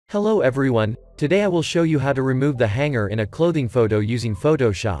Hello everyone, today I will show you how to remove the hanger in a clothing photo using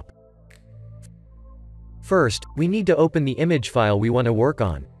Photoshop. First, we need to open the image file we want to work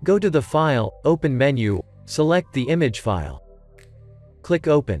on. Go to the File, Open menu, select the image file. Click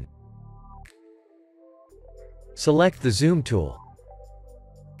Open. Select the Zoom tool.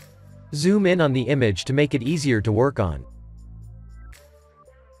 Zoom in on the image to make it easier to work on.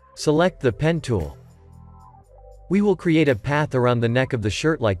 Select the Pen tool. We will create a path around the neck of the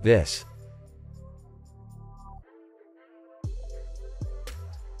shirt like this.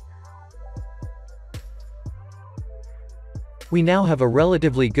 We now have a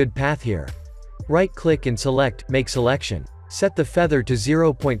relatively good path here. Right-click and select Make Selection. Set the feather to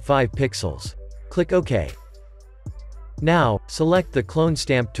 0.5 pixels. Click OK. Now, select the Clone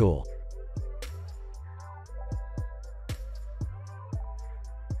Stamp tool.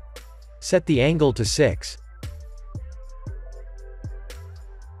 Set the angle to 6.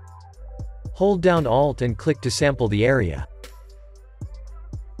 Hold down Alt and click to sample the area.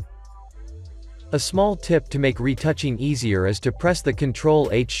 A small tip to make retouching easier is to press the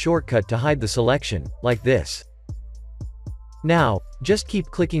Ctrl-H shortcut to hide the selection, like this. Now, just keep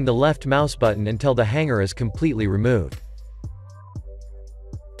clicking the left mouse button until the hanger is completely removed.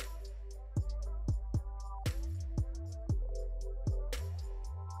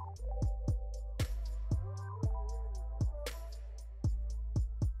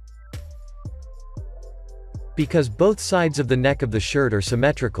 Because both sides of the neck of the shirt are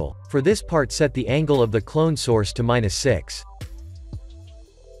symmetrical, for this part set the angle of the clone source to -6.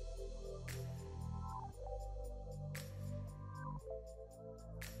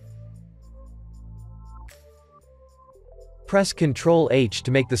 Press Ctrl-H to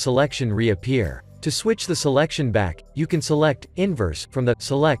make the selection reappear. To switch the selection back, you can select Inverse from the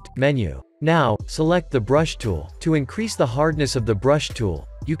Select menu. Now, select the Brush tool. To increase the hardness of the brush tool,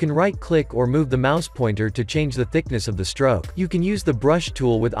 you can right-click or move the mouse pointer to change the thickness of the stroke. You can use the brush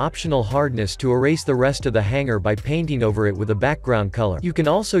tool with optional hardness to erase the rest of the hanger by painting over it with a background color. You can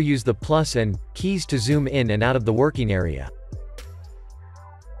also use the plus and keys to zoom in and out of the working area.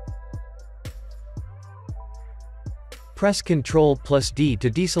 Press Ctrl+D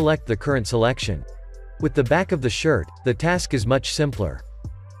to deselect the current selection. With the back of the shirt, the task is much simpler.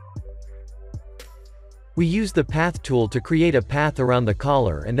 We use the Path tool to create a path around the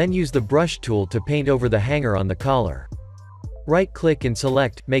collar and then use the Brush tool to paint over the hanger on the collar. Right-click and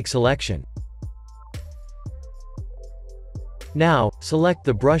select Make Selection. Now, select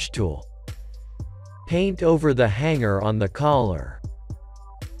the Brush tool. Paint over the hanger on the collar.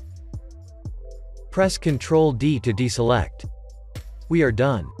 Press Ctrl-D to deselect. We are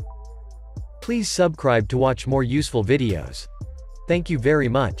done. Please subscribe to watch more useful videos. Thank you very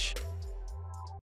much.